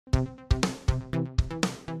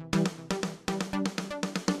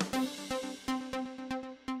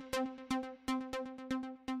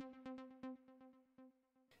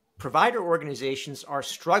Provider organizations are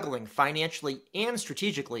struggling financially and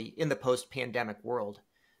strategically in the post-pandemic world.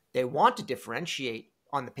 They want to differentiate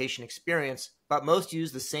on the patient experience, but most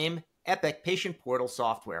use the same Epic patient portal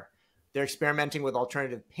software. They're experimenting with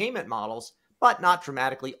alternative payment models, but not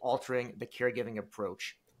dramatically altering the caregiving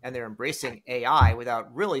approach. And they're embracing AI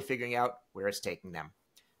without really figuring out where it's taking them.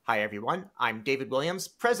 Hi, everyone. I'm David Williams,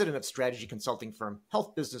 president of strategy consulting firm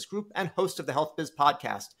Health Business Group and host of the Health Biz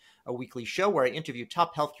Podcast, a weekly show where I interview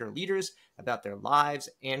top healthcare leaders about their lives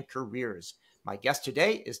and careers. My guest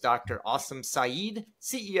today is Dr. Aasim Saeed,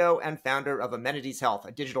 CEO and founder of Amenities Health,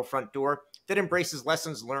 a digital front door that embraces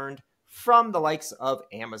lessons learned from the likes of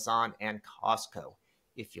Amazon and Costco.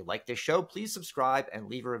 If you like this show, please subscribe and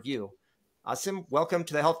leave a review. Aasim, welcome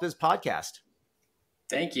to the Health Biz Podcast.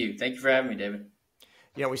 Thank you. Thank you for having me, David.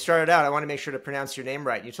 You know, we started out, I want to make sure to pronounce your name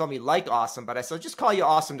right. You told me like awesome, but I said, just call you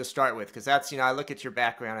Awesome to start with, because that's, I look at your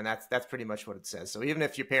background and that's pretty much what it says. So even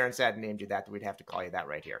if your parents hadn't named you that, we'd have to call you that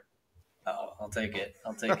right here. Oh, I'll take it.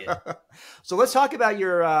 I'll take it. So let's talk about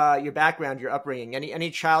your background, your upbringing, any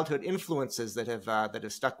childhood influences that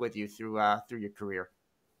have stuck with you through your career.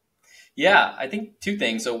 Yeah, I think two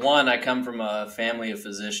things. So one, I come from a family of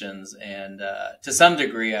physicians, and to some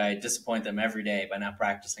degree, I disappoint them every day by not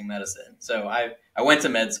practicing medicine. So I went to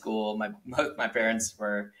med school. My parents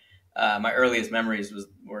were my earliest memories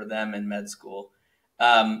were them in med school.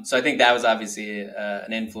 So I think that was obviously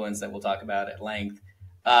an influence that we'll talk about at length.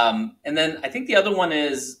 And then I think the other one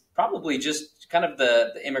is probably just kind of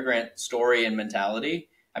the immigrant story and mentality.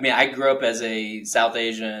 I mean, I grew up as a South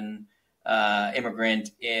Asian immigrant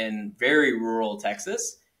in very rural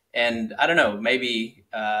Texas. And I don't know, maybe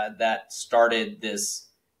that started this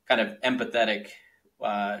kind of empathetic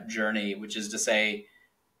journey, which is to say,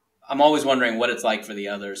 I'm always wondering what it's like for the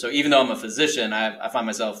other. So even though I'm a physician, I find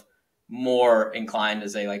myself more inclined to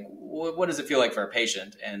say, like, what does it feel like for a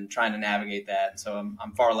patient, and trying to navigate that. So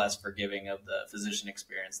I'm far less forgiving of the physician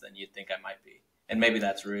experience than you'd think I might be. And maybe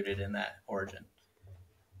that's rooted in that origin.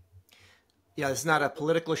 Yeah, it's not a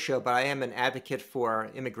political show, but I am an advocate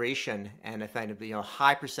for immigration, and I find a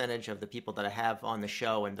high percentage of the people that I have on the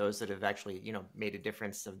show and those that have actually made a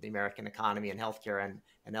difference of the American economy and healthcare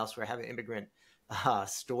and elsewhere have an immigrant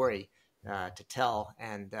story to tell,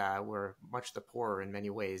 and we're much the poorer in many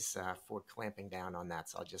ways for clamping down on that.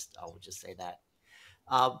 So I'll just say that.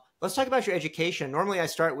 Let's talk about your education. Normally I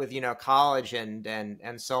start with, college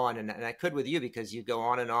and so on. And I could with you because you go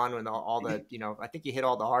on and on with all the, I think you hit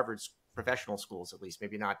all the Harvard professional schools, at least,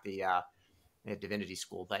 maybe not the divinity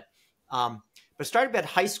school, but started at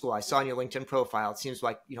high school. I saw in your LinkedIn profile, it seems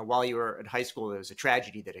like, while you were at high school, there was a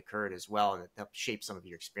tragedy that occurred as well, and that shaped some of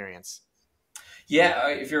your experience. Yeah,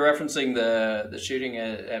 if you're referencing the shooting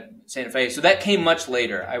at Santa Fe, so that came much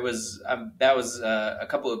later. That was a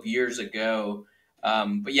couple of years ago.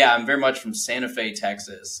 But yeah, I'm very much from Santa Fe,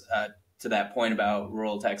 Texas, to that point about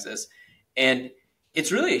rural Texas. And it's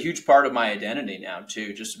really a huge part of my identity now,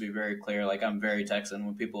 too, just to be very clear. Like, I'm very Texan.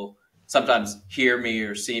 When people sometimes hear me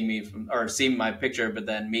or see me or see my picture, but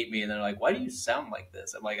then meet me and they're like, why do you sound like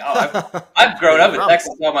this? I'm like, oh, I've grown up in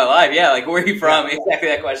Texas all my life. Yeah, like, where are you from? Yeah. Exactly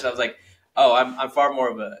that question. I was like, oh, I'm far more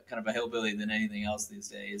of a kind of a hillbilly than anything else these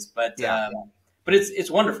days. But yeah. But it's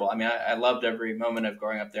wonderful. I mean, I loved every moment of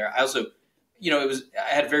growing up there. I also, I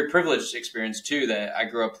had a very privileged experience too, that I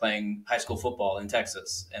grew up playing high school football in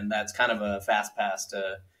Texas, and that's kind of a fast pass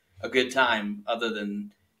to a good time, other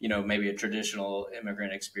than maybe a traditional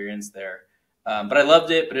immigrant experience there. But I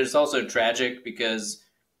loved it. But it's also tragic because,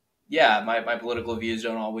 yeah, my political views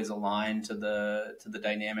don't always align to the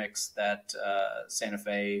dynamics that Santa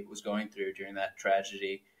Fe was going through during that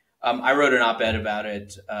tragedy. I wrote an op-ed about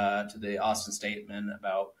it to the Austin Statesman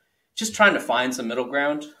about just trying to find some middle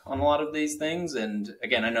ground on a lot of these things. And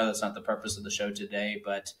again, I know that's not the purpose of the show today,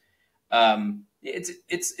 but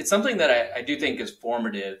it's something that I do think is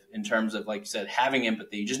formative in terms of, like you said, having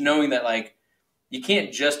empathy, just knowing that, like, you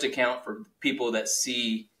can't just account for people that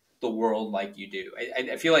see the world like you do.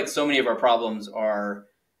 I feel like so many of our problems are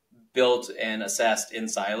built and assessed in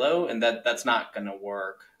silo, and that's not going to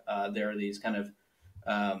work. There are these kind of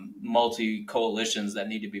multi-coalitions that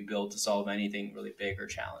need to be built to solve anything really big or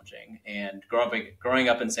challenging. And growing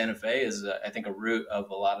up in Santa Fe is, I think, a root of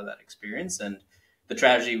a lot of that experience. And the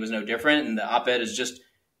tragedy was no different. And the op-ed is just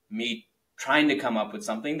me trying to come up with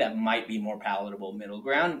something that might be more palatable middle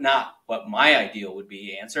ground, not what my ideal would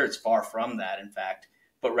be answer. It's far from that, in fact,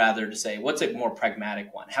 but rather to say, what's a more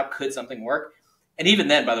pragmatic one? How could something work? And even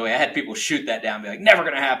then, by the way, I had people shoot that down, be like, never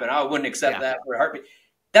going to happen. I wouldn't accept that for a heartbeat.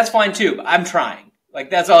 That's fine too. But I'm trying. Like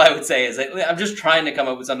that's all I would say is I'm just trying to come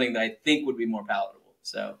up with something that I think would be more palatable.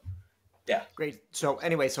 So yeah. Great. So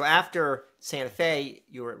anyway, so after Santa Fe,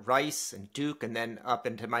 you were at Rice and Duke, and then up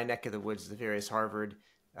into my neck of the woods, the various Harvard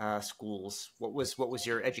schools. What was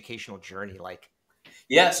your educational journey like?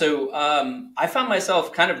 Yeah, so I found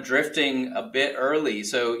myself kind of drifting a bit early.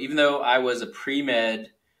 So even though I was a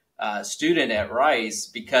pre-med student at Rice,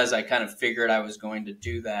 because I kind of figured I was going to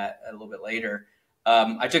do that a little bit later,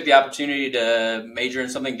 I took the opportunity to major in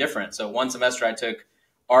something different. So one semester I took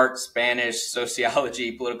art, Spanish,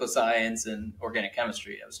 sociology, political science, and organic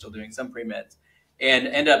chemistry. I was still doing some pre-meds and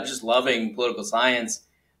ended up just loving political science.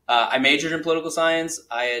 I majored in political science.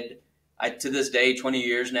 I, to this day, 20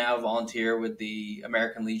 years now, volunteer with the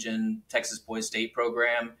American Legion Texas Boys State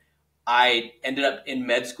program. I ended up in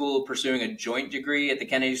med school pursuing a joint degree at the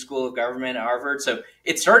Kennedy School of Government at Harvard. So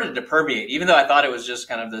it started to permeate, even though I thought it was just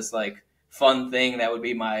kind of this like fun thing that would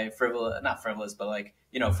be my frivolous, not frivolous, but like,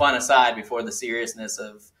 fun aside before the seriousness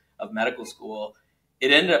of medical school.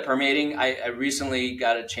 It ended up permeating. I recently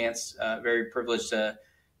got a chance, very privileged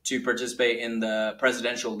to participate in the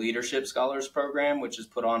Presidential Leadership Scholars Program, which is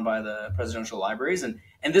put on by the presidential libraries. And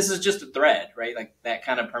this is just a thread, right? Like that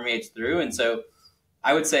kind of permeates through. And so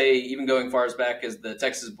I would say even going far as back as the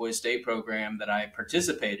Texas Boys State program that I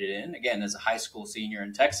participated in, again, as a high school senior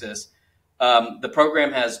in Texas, the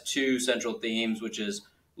program has two central themes, which is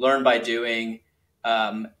learn by doing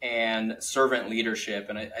and servant leadership.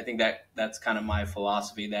 And I think that's kind of my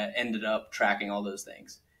philosophy that ended up tracking all those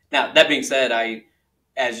things. Now, that being said,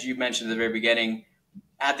 as you mentioned at the very beginning,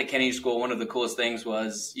 at the Kennedy School, one of the coolest things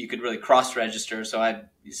was you could really cross-register. So I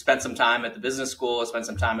spent some time at the business school.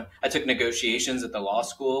 I took negotiations at the law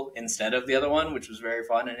school instead of the other one, which was very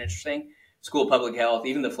fun and interesting. School of Public Health,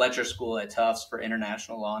 even the Fletcher School at Tufts for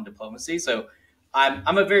international law and diplomacy. So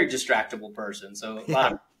I'm a very distractible person. So a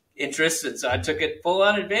lot of interests, and so I took it full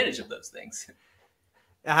on advantage of those things.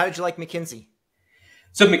 Now, how did you like McKinsey?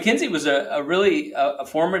 So McKinsey was a really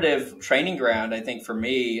formative training ground, I think, for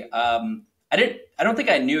me. I don't think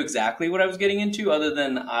I knew exactly what I was getting into, other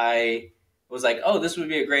than I was like, oh, this would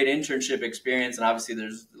be a great internship experience, and obviously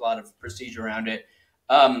there's a lot of prestige around it.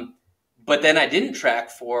 But then I didn't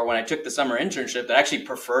track for when I took the summer internship that I actually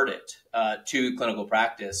preferred it to clinical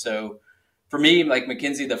practice. So for me, like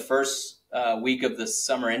McKinsey, the first week of the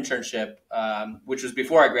summer internship, which was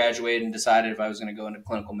before I graduated and decided if I was going to go into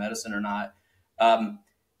clinical medicine or not,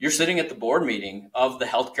 you're sitting at the board meeting of the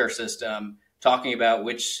healthcare system talking about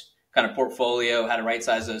which kind of portfolio, how to right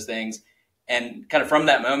size those things. And kind of from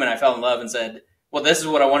that moment, I fell in love and said, well, this is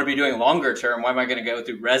what I want to be doing longer term. Why am I going to go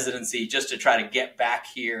through residency just to try to get back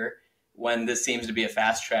here when this seems to be a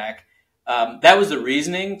fast track? That was the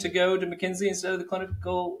reasoning to go to McKinsey instead of the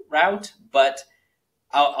clinical route. But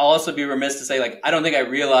I'll also be remiss to say, like, I don't think I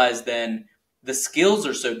realized then the skills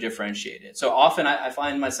are so differentiated. So often I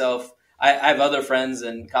find myself, I have other friends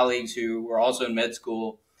and colleagues who were also in med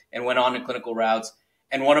school and went on to clinical routes.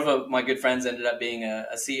 And one of my good friends ended up being a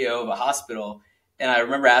CEO of a hospital. And I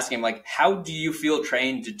remember asking him, like, how do you feel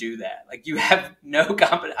trained to do that? Like, you have no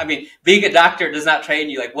competence. I mean, being a doctor does not train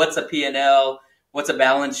you. Like, what's a P&L? What's a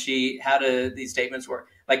balance sheet? How do these statements work?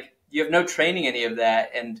 Like, you have no training any of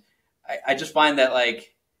that. And I just find that,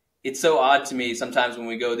 like, it's so odd to me sometimes when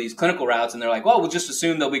we go these clinical routes and they're like, well, we'll just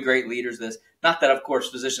assume they'll be great leaders. Not that, of course,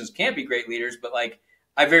 physicians can't be great leaders, but like,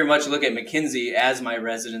 I very much look at McKinsey as my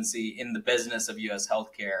residency in the business of U.S.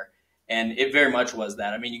 healthcare. And it very much was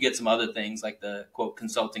that. I mean, you get some other things like the, quote,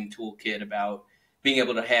 consulting toolkit about being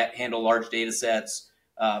able to handle large data sets,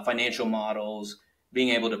 financial models, being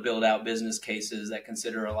able to build out business cases that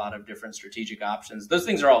consider a lot of different strategic options. Those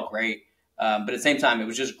things are all great. But at the same time, it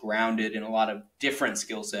was just grounded in a lot of different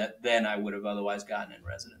skill set than I would have otherwise gotten in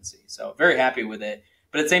residency. So very happy with it.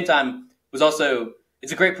 But at the same time,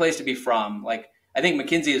 it's a great place to be from. Like, I think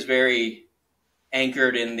McKinsey is very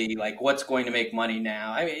anchored in the, like, what's going to make money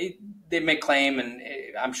now. I mean, they make claim, and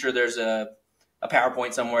I'm sure there's a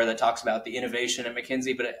PowerPoint somewhere that talks about the innovation at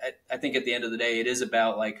McKinsey. But I think at the end of the day, it is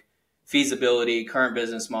about like feasibility, current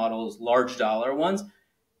business models, large dollar ones,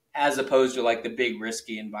 as opposed to like the big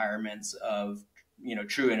risky environments of,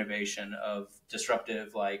 true innovation, of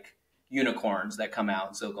disruptive like unicorns that come out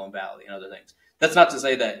in Silicon Valley and other things. That's not to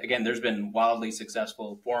say that, again, there's been wildly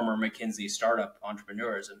successful former McKinsey startup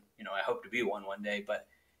entrepreneurs, and I hope to be one day. But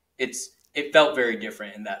it felt very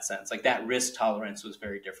different in that sense. Like that risk tolerance was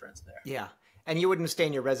very different there. Yeah, and you wouldn't stay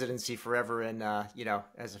in your residency forever, and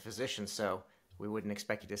as a physician, so we wouldn't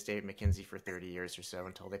expect you to stay at McKinsey for 30 years or so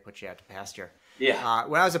until they put you out to pasture. Yeah.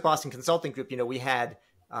 When I was at Boston Consulting Group, we had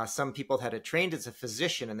some people had trained as a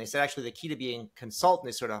physician, and they said actually the key to being a consultant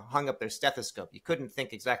is sort of hung up their stethoscope. You couldn't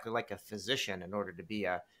think exactly like a physician in order to be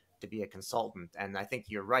a consultant. And I think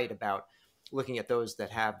you're right about looking at those that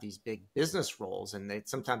have these big business roles. And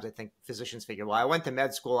sometimes I think physicians figure, well, I went to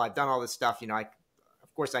med school, I've done all this stuff,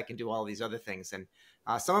 of course I can do all these other things. And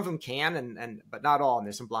some of them can, but not all. And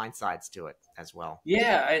there's some blind sides to it as well.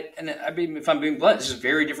 Yeah. I mean, if I'm being blunt, it's just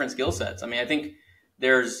very different skill sets. I mean, I think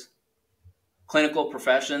there's clinical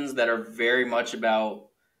professions that are very much about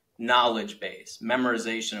knowledge base,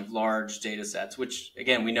 memorization of large data sets, which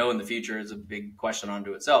again, we know in the future is a big question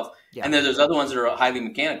unto itself. Yeah. And then there's other ones that are highly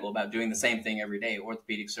mechanical about doing the same thing every day,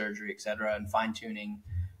 orthopedic surgery, et cetera, and fine tuning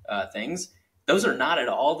things. Those are not at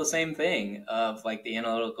all the same thing of like the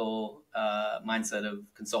analytical mindset of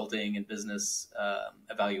consulting and business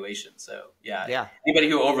evaluation. So yeah, anybody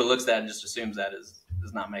who overlooks that and just assumes that is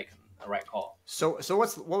not making the right call. So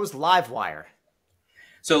what was Livewire?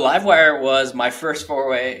 So Livewire was my first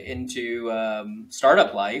foray into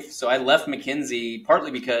startup life. So I left McKinsey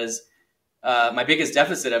partly because my biggest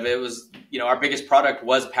deficit of it was, our biggest product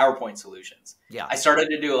was PowerPoint solutions. Yeah. I started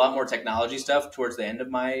to do a lot more technology stuff towards the end of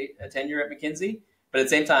my tenure at McKinsey. But at the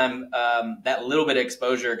same time, that little bit of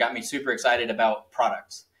exposure got me super excited about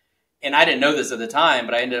products. And I didn't know this at the time,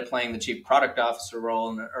 but I ended up playing the chief product officer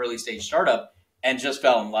role in an early stage startup and just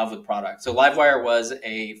fell in love with product. So Livewire was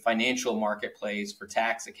a financial marketplace for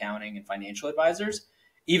tax, accounting, and financial advisors.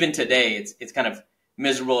 Even today, it's kind of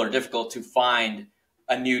miserable or difficult to find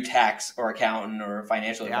a new tax or accountant or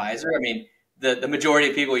financial advisor. I mean, the majority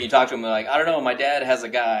of people, you talk to them, they're like, I don't know, my dad has a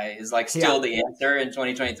guy, is like still the answer in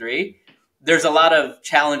 2023. There's a lot of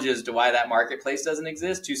challenges to why that marketplace doesn't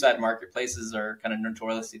exist. Two-sided marketplaces are kind of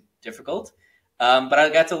notoriously difficult. But I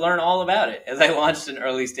got to learn all about it as I launched an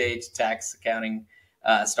early stage tax accounting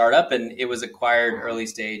startup, and it was acquired early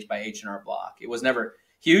stage by H&R Block. It was never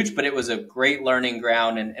huge, but it was a great learning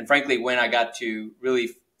ground. And frankly, when I got to really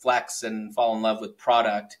flex and fall in love with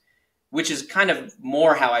product, which is kind of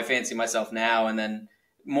more how I fancy myself now, and then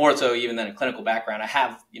more so even than a clinical background, I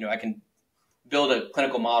have, I can build a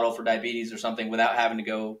clinical model for diabetes or something without having to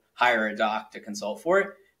go hire a doc to consult for it.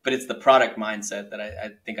 But it's the product mindset that I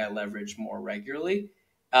think I leverage more regularly.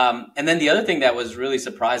 And then the other thing that was really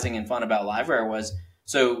surprising and fun about Livewire was,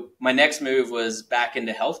 so my next move was back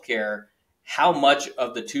into healthcare, how much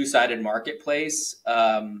of the two-sided marketplace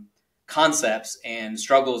concepts and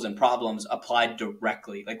struggles and problems applied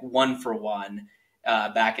directly, like one for one,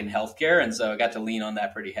 back in healthcare. And so I got to lean on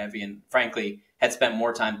that pretty heavy and frankly had spent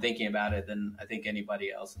more time thinking about it than I think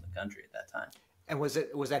anybody else in the country at that time. And was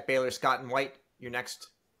that Baylor Scott and White your next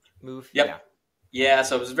move? Yep. Yeah.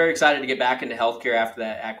 So I was very excited to get back into healthcare after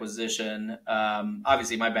that acquisition.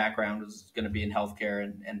 Obviously my background was going to be in healthcare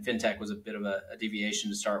and fintech was a bit of a deviation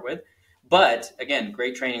to start with, but again,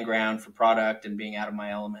 great training ground for product and being out of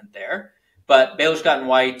my element there. But Baylor Scott and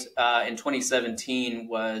White, in 2017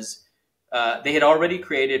 was, they had already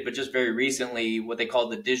created, but just very recently, what they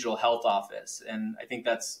called the digital health office. And I think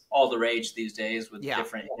that's all the rage these days with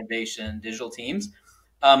different innovation digital teams.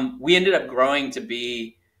 We ended up growing to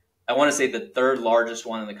be, I want to say, the third largest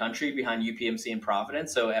one in the country behind UPMC and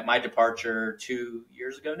Providence. So at my departure 2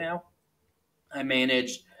 years ago now, I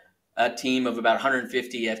managed a team of about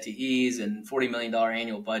 150 FTEs and $40 million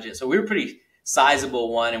annual budget. So we were a pretty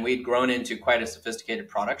sizable one, and we'd grown into quite a sophisticated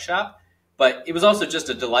product shop. But it was also just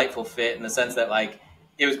a delightful fit in the sense that, like,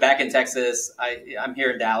 it was back in Texas. I'm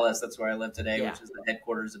here in Dallas. That's where I live today, which is the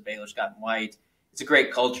headquarters of Baylor Scott and White. It's a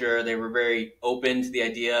great culture. They were very open to the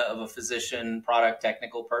idea of a physician, product,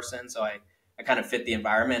 technical person. So I kind of fit the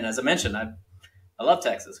environment. As I mentioned, I love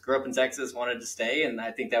Texas. Grew up in Texas, wanted to stay, and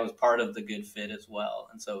I think that was part of the good fit as well.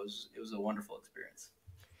 And so it was a wonderful experience.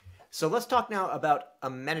 So let's talk now about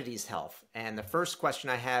amenities health. And the first question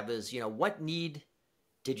I have is, what need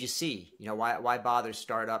did you see? Why bother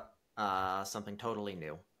start up something totally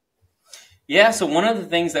new? Yeah, so one of the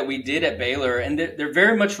things that we did at Baylor, and they're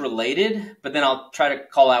very much related, but then I'll try to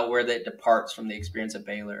call out where that departs from the experience at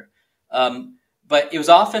Baylor. But it was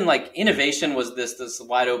often like innovation was this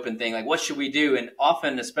wide open thing, like what should we do? And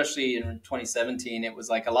often, especially in 2017, it was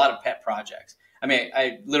like a lot of pet projects. I mean,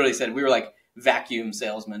 I literally said we were like vacuum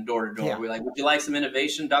salesmen door to door. Yeah. We're like, would you like some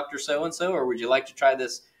innovation, Dr. So-and-so, or would you like to try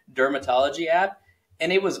this dermatology app?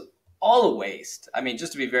 And it was all a waste. I mean,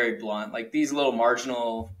 just to be very blunt, like these little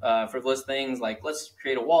marginal frivolous things, like let's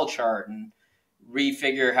create a wall chart and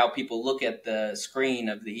refigure how people look at the screen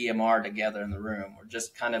of the EMR together in the room, or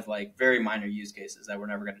just kind of like very minor use cases that were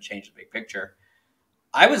never going to change the big picture.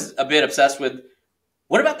 I was a bit obsessed with,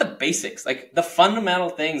 what about the basics, like the fundamental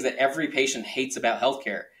things that every patient hates about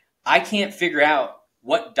healthcare? I can't figure out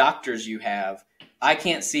what doctors you have, I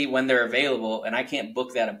can't see when they're available, and I can't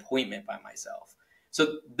book that appointment by myself.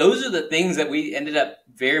 So those are the things that we ended up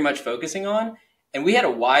very much focusing on. And we had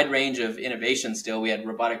a wide range of innovation still. We had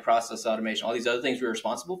robotic process automation, all these other things we were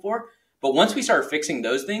responsible for. But once we started fixing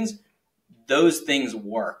those things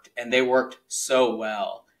worked, and they worked so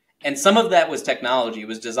well. And some of that was technology. It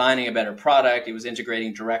was designing a better product. It was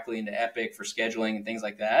integrating directly into Epic for scheduling and things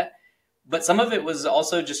like that. But some of it was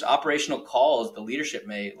also just operational calls the leadership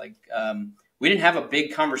made. Like we didn't have a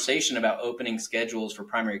big conversation about opening schedules for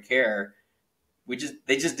primary care.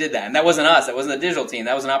 They just did that. And that wasn't us. That wasn't the digital team.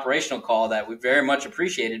 That was an operational call that we very much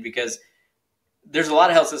appreciated, because there's a lot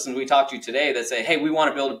of health systems we talk to today that say, hey, we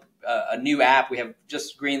want to build a new app. We have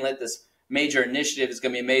just greenlit this major initiative. It's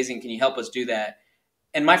going to be amazing. Can you help us do that?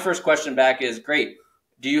 And my first question back is, great.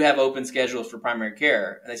 Do you have open schedules for primary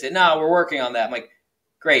care? And they said, no, we're working on that. I'm like,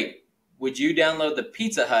 great. Would you download the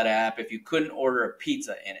Pizza Hut app if you couldn't order a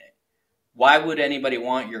pizza in it? Why would anybody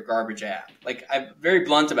want your garbage app? Like, I'm very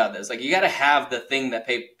blunt about this. Like, you got to have the thing that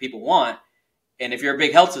people want. And if you're a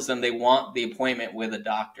big health system, they want the appointment with a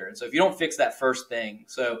doctor. And so if you don't fix that first thing,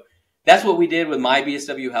 so that's what we did with My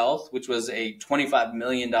BSW Health, which was a $25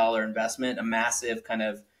 million investment, a massive kind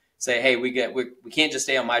of say, hey, we can't just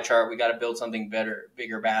stay on my chart. We got to build something better,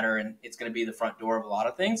 bigger, badder, and it's going to be the front door of a lot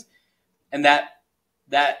of things. And that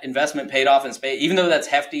investment paid off in spades, even though that's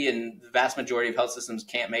hefty and the vast majority of health systems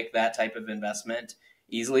can't make that type of investment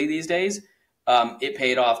easily these days. It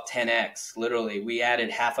paid off 10x, literally. We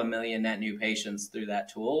added 500,000 net new patients through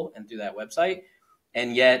that tool and through that website.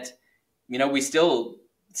 And yet, we still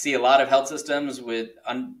see a lot of health systems with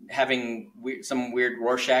having some weird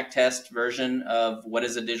Rorschach test version of what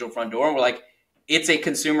is a digital front door. And we're like, it's a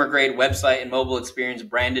consumer grade website and mobile experience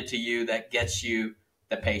branded to you that gets you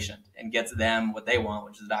the patient and gets them what they want,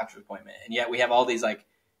 which is a doctor's appointment. And yet we have all these like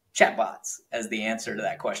chatbots as the answer to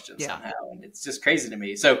that question somehow. And it's just crazy to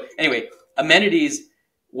me. So anyway, amenities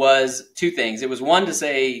was two things. It was one, to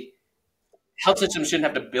say health systems shouldn't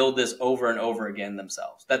have to build this over and over again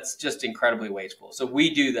themselves. That's just incredibly wasteful. So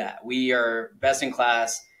we do that. We are best in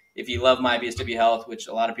class. If you love My BSW Health, which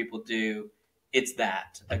a lot of people do, it's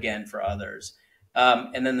that again for others.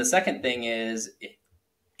 And then the second thing is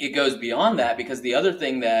it goes beyond that, because the other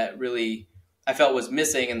thing that really I felt was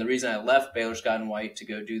missing, and the reason I left Baylor Scott & White to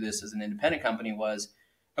go do this as an independent company was,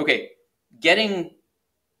 okay, getting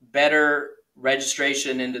better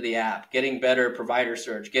registration into the app, getting better provider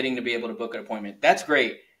search, getting to be able to book an appointment. That's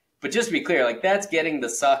great. But just to be clear, like that's getting the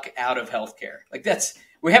suck out of healthcare. Like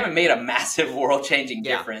we haven't made a massive world-changing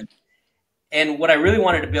difference. And what I really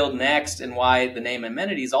wanted to build next, and why the name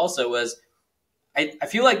Amenities also, was I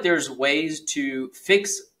feel like there's ways to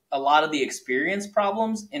fix a lot of the experience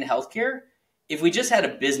problems in healthcare if we just had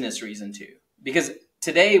a business reason to. Because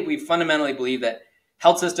today we fundamentally believe that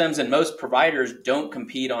health systems and most providers don't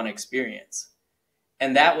compete on experience.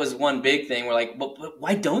 And that was one big thing. We're like, but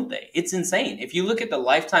why don't they? It's insane. If you look at the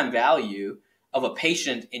lifetime value of a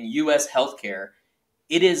patient in U.S. healthcare,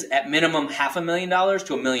 it is at minimum $500,000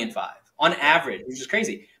 to $1.5 million on average, which is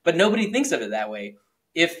crazy. But nobody thinks of it that way.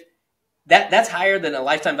 If that's higher than a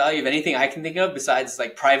lifetime value of anything I can think of besides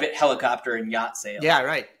like private helicopter and yacht sales. Yeah,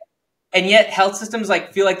 right. And yet health systems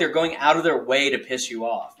like feel like they're going out of their way to piss you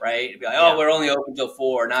off, right? It'd be like, oh, we're only open till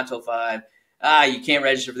 4, not till 5. You can't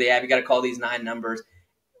register for the app. You got to call these 9 numbers.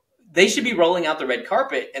 They should be rolling out the red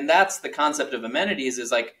carpet. And that's the concept of amenities,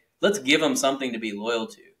 is like, let's give them something to be loyal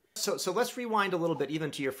to. So let's rewind a little bit,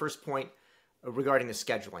 even to your first point regarding the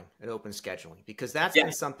scheduling and open scheduling, because that's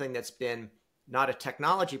been something that's been not a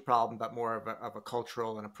technology problem, but more of a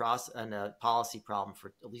cultural and a policy problem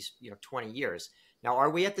for at least 20 years. Now,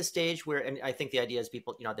 are we at the stage where, and I think the idea is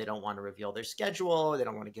people, they don't want to reveal their schedule, they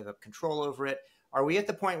don't want to give up control over it. Are we at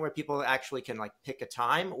the point where people actually can like pick a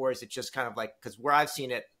time, or is it just kind of like, because where I've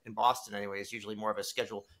seen it in Boston anyway, is usually more of a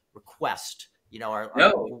schedule request, are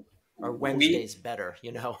Wednesdays better,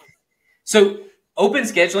 So open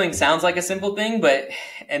scheduling sounds like a simple thing, but,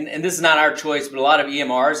 and this is not our choice, but a lot of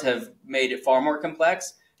EMRs have made it far more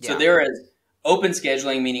complex. So there is open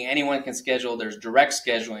scheduling, meaning anyone can schedule. There's direct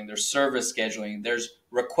scheduling, there's service scheduling, there's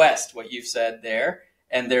request, what you've said there,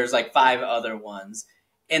 and there's like 5 other ones.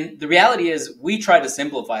 And the reality is we try to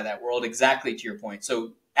simplify that world exactly to your point.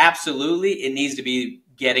 So absolutely, it needs to be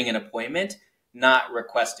getting an appointment, not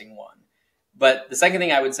requesting one. But the second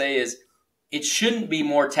thing I would say is it shouldn't be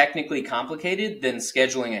more technically complicated than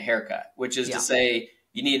scheduling a haircut, which is to say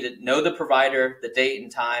you need to know the provider, the date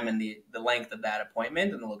and time, and the length of that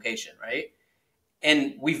appointment and the location, right?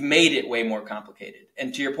 And we've made it way more complicated.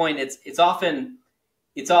 And to your point, it's often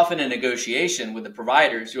a negotiation with the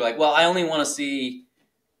providers. You're like, well, I only want to see,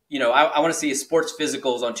 I want to see sports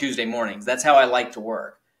physicals on Tuesday mornings. That's how I like to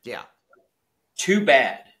work. Yeah. Too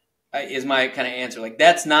bad is my kind of answer. Like,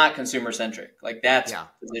 that's not consumer centric. Like, that's Yeah.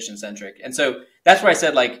 physician centric. And so that's where I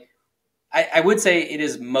said, like, I would say it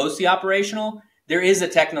is mostly operational. There is a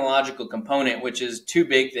technological component, which is two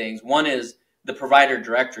big things. One is the provider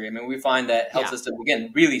directory. I mean, we find that health systems,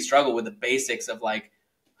 again, really struggle with the basics of like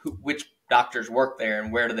which doctors work there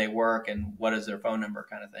and where do they work and what is their phone number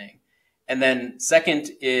kind of thing. And then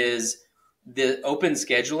second is the open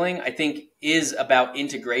scheduling, I think, is about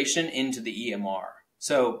integration into the EMR.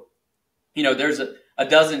 So, there's a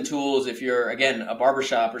dozen tools if you're, again, a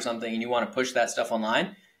barbershop or something and you want to push that stuff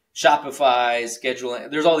online. Shopify,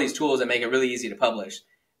 scheduling, there's all these tools that make it really easy to publish.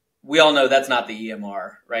 We all know that's not the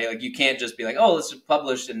EMR, right? Like, you can't just be like, oh, let's just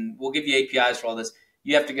publish and we'll give you APIs for all this.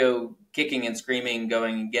 You have to go kicking and screaming,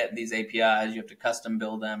 going and get these APIs. You have to custom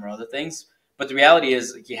build them or other things. But the reality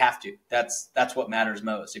is, like, you have to. That's what matters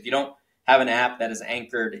most. If you don't have an app that is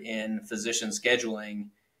anchored in physician scheduling,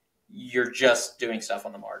 you're just doing stuff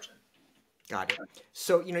on the margin. Got it.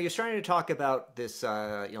 So, you're starting to talk about this,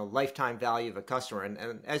 lifetime value of a customer.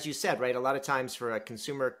 And as you said, right, a lot of times for a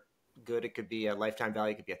consumer good, it could be a lifetime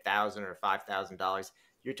value, it could be $1,000 or $5,000.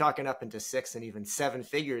 You're talking up into 6 and even 7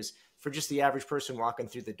 figures for just the average person walking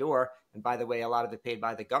through the door. And by the way, a lot of it paid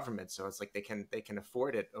by the government. So it's like they can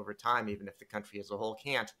afford it over time, even if the country as a whole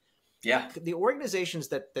can't. Yeah. The organizations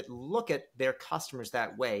that look at their customers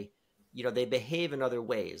that way, they behave in other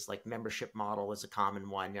ways, like membership model is a common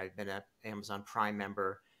one. I've been an Amazon Prime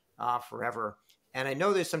member forever. And I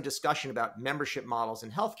know there's some discussion about membership models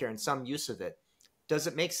in healthcare and some use of it. Does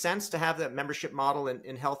it make sense to have that membership model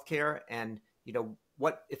in healthcare? And,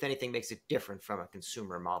 what, if anything, makes it different from a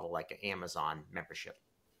consumer model like an Amazon membership?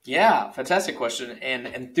 Yeah, fantastic question. And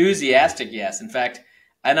enthusiastic, yes. In fact,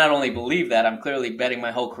 I not only believe that, I'm clearly betting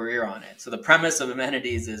my whole career on it. So the premise of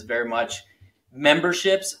amenities is very much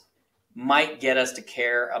memberships might get us to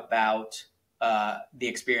care about the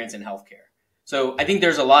experience in healthcare. So I think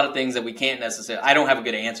there's a lot of things that we can't necessarily, I don't have a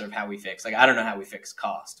good answer of how we fix. Like, I don't know how we fix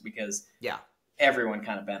cost because everyone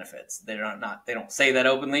kind of benefits. They don't say that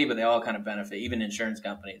openly, but they all kind of benefit, even insurance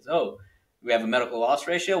companies. Oh, we have a medical loss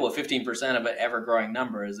ratio. Well, 15% of an ever-growing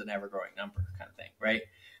number is an ever-growing number kind of thing, right?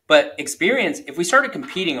 But experience, if we started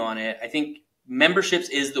competing on it, I think memberships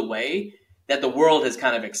is the way that the world has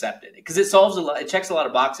kind of accepted, because it solves a lot, it checks a lot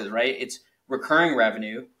of boxes, right? It's recurring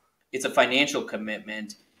revenue, it's a financial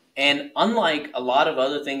commitment, and unlike a lot of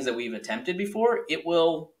other things that we've attempted before,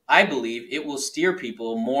 I believe it will steer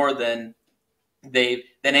people more than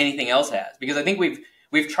anything else has. Because I think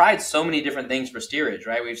we've tried so many different things for steerage,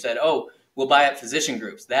 right? We've said, oh, we'll buy up physician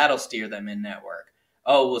groups, that'll steer them in network.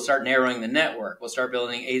 Oh, we'll start narrowing the network, we'll start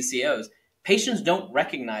building ACOs. Patients don't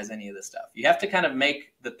recognize any of this stuff. You have to kind of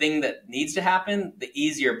make the thing that needs to happen the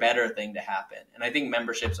easier, better thing to happen. And I think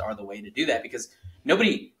memberships are the way to do that, because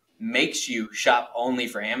nobody makes you shop only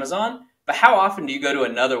for Amazon. But how often do you go to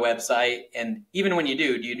another website? And even when you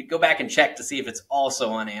do you go back and check to see if it's also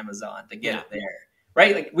on Amazon to get it there?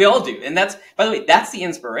 Right? Like, we all do. And that's, by the way, that's the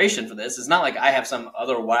inspiration for this. It's not like I have some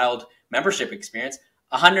other wild membership experience.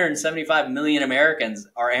 175 million Americans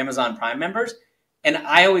are Amazon Prime members. And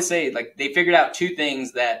I always say, like, they figured out 2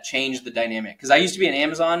 things that changed the dynamic. Because I used to be an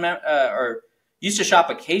Amazon or used to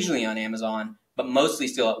shop occasionally on Amazon, but mostly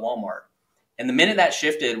still at Walmart. And the minute that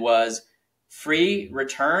shifted was free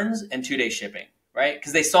returns and 2-day shipping, right?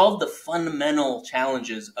 Because they solved the fundamental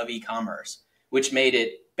challenges of e-commerce, which made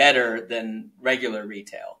it better than regular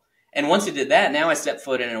retail. And once it did that, now I step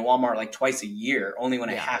foot in a Walmart like twice a year, only when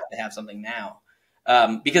I have to have something now.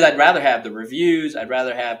 Because I'd rather have the reviews, I'd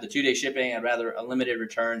rather have the 2-day shipping, I'd rather unlimited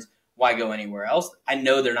returns. Why go anywhere else? I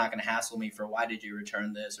know they're not going to hassle me for why did you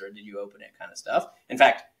return this or did you open it kind of stuff. In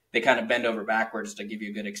fact, they kind of bend over backwards to give you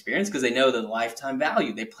a good experience because they know the lifetime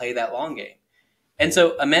value. They play that long game. And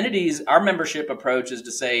so amenities, our membership approach is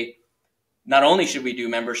to say, not only should we do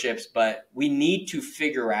memberships, but we need to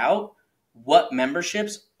figure out what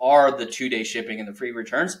memberships are the 2-day shipping and the free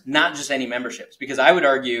returns, not just any memberships. Because I would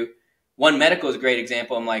argue One Medical is a great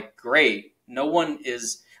example. I'm like, great. No one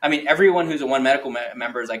is, I mean, everyone who's a One Medical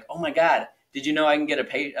member is like, oh my God, did you know I can get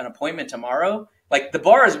an appointment tomorrow? Like, the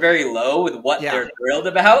bar is very low with what they're thrilled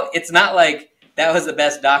about. It's not like that was the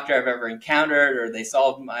best doctor I've ever encountered or they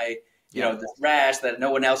solved my, this rash that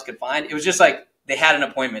no one else could find. It was just like they had an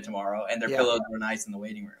appointment tomorrow and their pillows were nice in the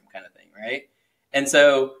waiting room kind of thing, right? And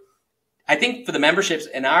so I think for the memberships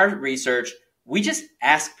in our research, we just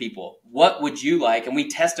ask people, what would you like? And we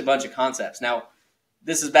test a bunch of concepts. Now,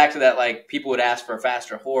 this is back to that, like, people would ask for a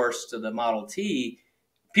faster horse to the Model T.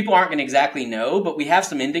 People aren't going to exactly know, but we have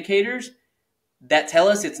some indicators that tell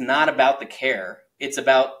us it's not about the care. It's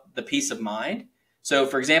about about the peace of mind. So,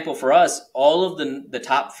 for example, for us, all of the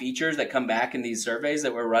top features that come back in these surveys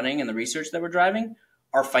that we're running and the research that we're driving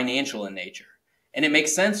are financial in nature. And it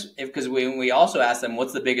makes sense because when we also ask them,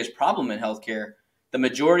 what's the biggest problem in healthcare? The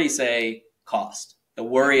majority say cost, the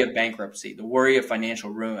worry of bankruptcy, the worry of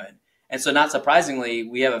financial ruin. And so not surprisingly,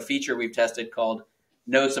 we have a feature we've tested called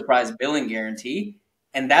no surprise billing guarantee.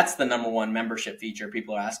 And that's the number one membership feature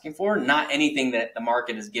people are asking for, not anything that the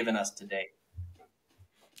market has given us to date.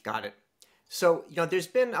 Got it. So, there's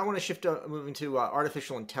been, I want to shift moving to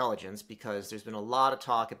artificial intelligence, because there's been a lot of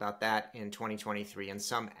talk about that in 2023 and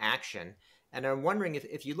some action. And I'm wondering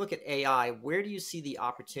if you look at AI, where do you see the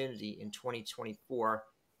opportunity in 2024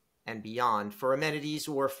 and beyond for amenities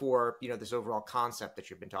or for, this overall concept that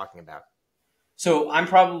you've been talking about? So I'm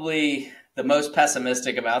probably the most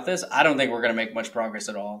pessimistic about this. I don't think we're going to make much progress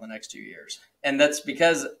at all in the next 2 years. And that's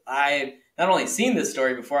because I not only seen this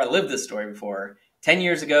story before, I lived this story before. 10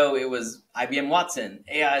 years ago, it was IBM Watson.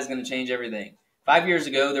 AI is going to change everything. 5 years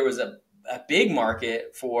ago, there was a big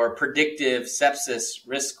market for predictive sepsis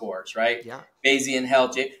risk scores, right? Yeah. Bayesian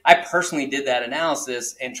health. I personally did that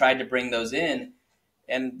analysis and tried to bring those in.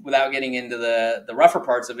 And without getting into the rougher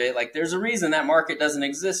parts of it, like there's a reason that market doesn't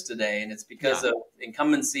exist today. And it's because of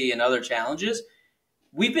incumbency and other challenges.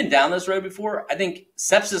 We've been down this road before. I think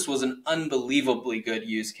sepsis was an unbelievably good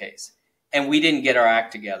use case. And we didn't get our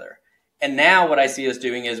act together. And now what I see us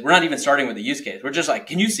doing is we're not even starting with a use case. We're just like,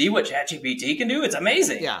 can you see what ChatGPT can do? It's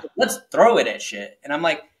amazing. Yeah. Let's throw it at shit. And I'm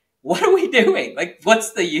like, what are we doing? Like,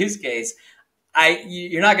 what's the use case?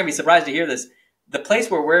 You're not going to be surprised to hear this. The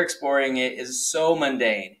place where we're exploring it is so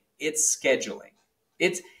mundane. It's scheduling.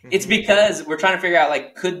 It's because we're trying to figure out,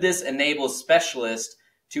 like, could this enable specialists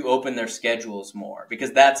to open their schedules more?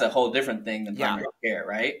 Because that's a whole different thing than primary care,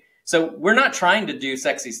 right? So we're not trying to do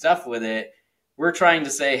sexy stuff with it. We're trying to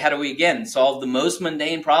say, how do we, again, solve the most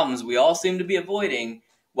mundane problems we all seem to be avoiding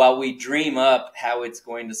while we dream up how it's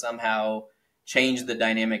going to somehow change the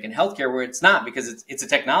dynamic in healthcare, where it's not, because it's a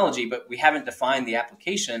technology, but we haven't defined the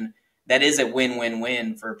application that is a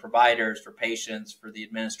win-win-win for providers, for patients, for the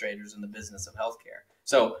administrators in the business of healthcare.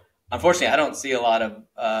 So unfortunately, I don't see a lot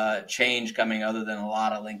of change coming other than a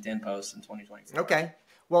lot of LinkedIn posts in 2024. Okay.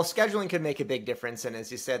 Well, scheduling could make a big difference. And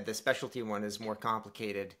as you said, the specialty one is more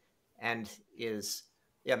complicated. And I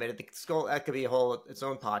think that could be its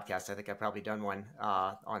own podcast. I think I've probably done one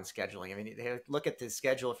on scheduling. I mean, they look at the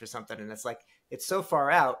schedule for something, and it's like, it's so far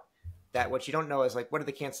out that what you don't know is, like, what are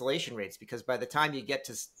the cancellation rates? Because by the time you get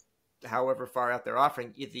to however far out they're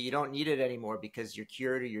offering, either you don't need it anymore because you're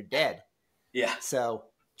cured or you're dead. Yeah. So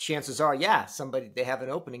chances are, they have an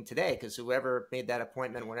opening today, because whoever made that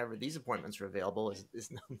appointment, whenever these appointments are available, is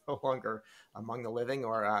no longer among the living,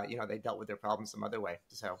 or they dealt with their problems some other way.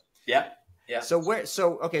 So yeah. So we'll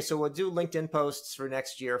do LinkedIn posts for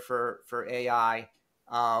next year for AI.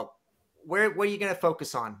 Where are you going to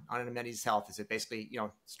focus on amenities health? Is it basically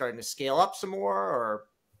starting to scale up some more, or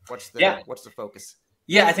what's the focus?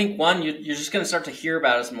 Yeah, I think one, you're just going to start to hear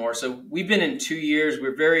about us more. So we've been in 2 years.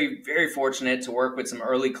 We're very, very fortunate to work with some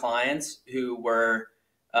early clients who were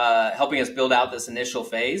helping us build out this initial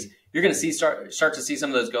phase. You're going to start to see some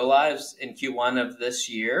of those go lives in Q1 of this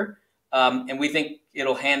year. And we think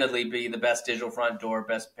it'll handedly be the best digital front door,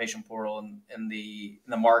 best patient portal in the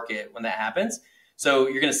market when that happens. So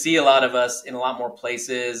you're going to see a lot of us in a lot more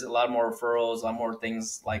places, a lot more referrals, a lot more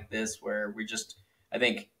things like this, where we just, I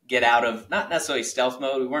think, get out of not necessarily stealth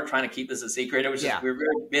mode. We weren't trying to keep this a secret. It was just we were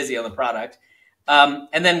very busy on the product.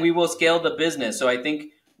 And then we will scale the business. So I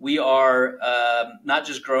think we are not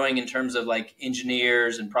just growing in terms of like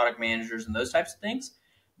engineers and product managers and those types of things,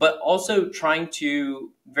 but also trying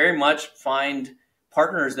to very much find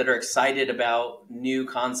partners that are excited about new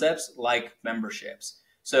concepts like memberships.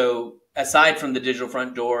 So aside from the digital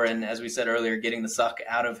front door, and as we said earlier, getting the suck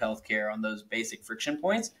out of healthcare on those basic friction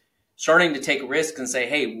points, starting to take risks and say,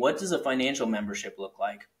 hey, what does a financial membership look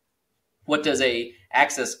like? What does a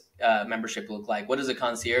access membership look like? What does a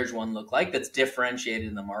concierge one look like that's differentiated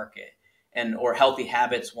in the market, or healthy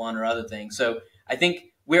habits one or other things? So I think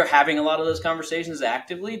we're having a lot of those conversations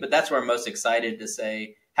actively, but that's where I'm most excited to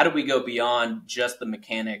say, how do we go beyond just the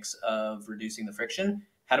mechanics of reducing the friction?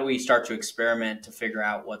 How do we start to experiment to figure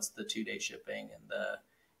out what's the 2-day shipping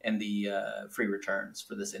and the free returns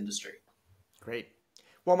for this industry? Great.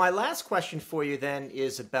 Well, my last question for you then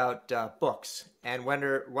is about books, and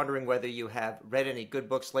wondering whether you have read any good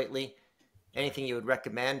books lately, anything you would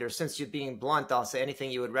recommend, or since you're being blunt, I'll say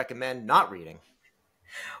anything you would recommend not reading.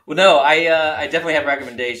 Well, no, I definitely have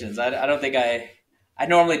recommendations. I don't think I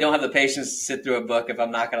normally don't have the patience to sit through a book if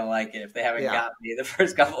I'm not going to like it, if they haven't got me the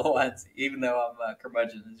first couple of ones, even though I'm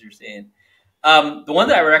curmudgeon, as you're seeing. The one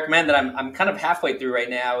that I recommend that I'm kind of halfway through right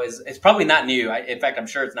now is it's probably not new. In fact, I'm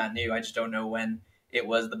sure it's not new. I just don't know when it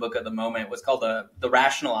was the book of the moment. It was called The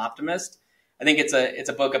Rational Optimist. I think it's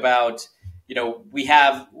a book about, we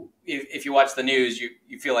have, if you watch the news,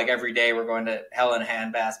 you feel like every day we're going to hell in a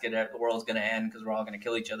handbasket, the world's going to end because we're all going to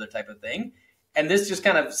kill each other type of thing. And this just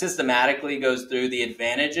kind of systematically goes through the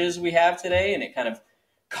advantages we have today, and it kind of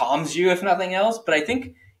calms you, if nothing else. But I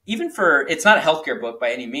think it's not a healthcare book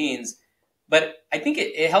by any means, but I think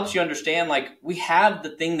it helps you understand, like, we have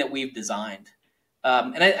the thing that we've designed.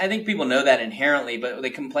 And I think people know that inherently, but they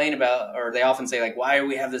complain about, or they often say, like, why do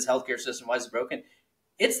we have this healthcare system? Why is it broken?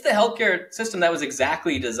 It's the healthcare system that was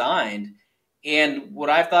exactly designed. And what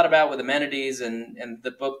I've thought about with amenities and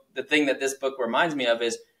the thing that this book reminds me of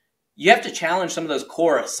is you have to challenge some of those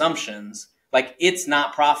core assumptions. Like, it's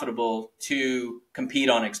not profitable to compete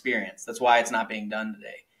on experience. That's why it's not being done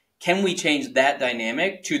today. Can we change that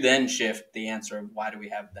dynamic to then shift the answer of why do we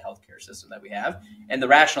have the healthcare system that we have? And The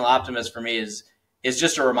Rational Optimist for me is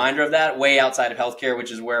just a reminder of that, way outside of healthcare,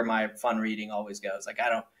 which is where my fun reading always goes. Like,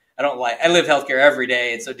 I live healthcare every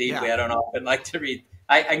day. It's so deeply. Yeah. I don't often like to read.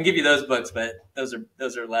 I can give you those books, but those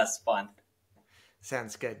are less fun.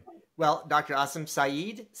 Sounds good. Well, Dr. Aasim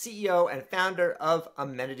Saeed, CEO and founder of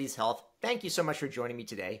Amenities Health, thank you so much for joining me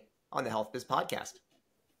today on the Health Biz Podcast.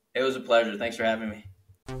 It was a pleasure. Thanks for having me.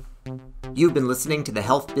 You've been listening to the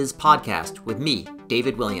Health Biz Podcast with me,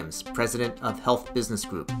 David Williams, president of Health Business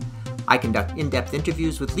Group. I conduct in-depth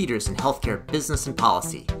interviews with leaders in healthcare business and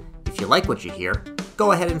policy. If you like what you hear,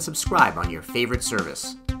 go ahead and subscribe on your favorite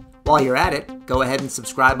service. While you're at it, go ahead and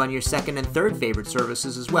subscribe on your second and third favorite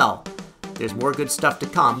services as well. There's more good stuff to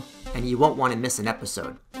come, and you won't want to miss an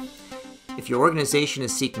episode. If your organization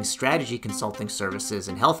is seeking strategy consulting services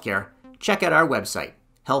in healthcare, check out our website,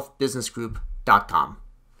 healthbusinessgroup.com.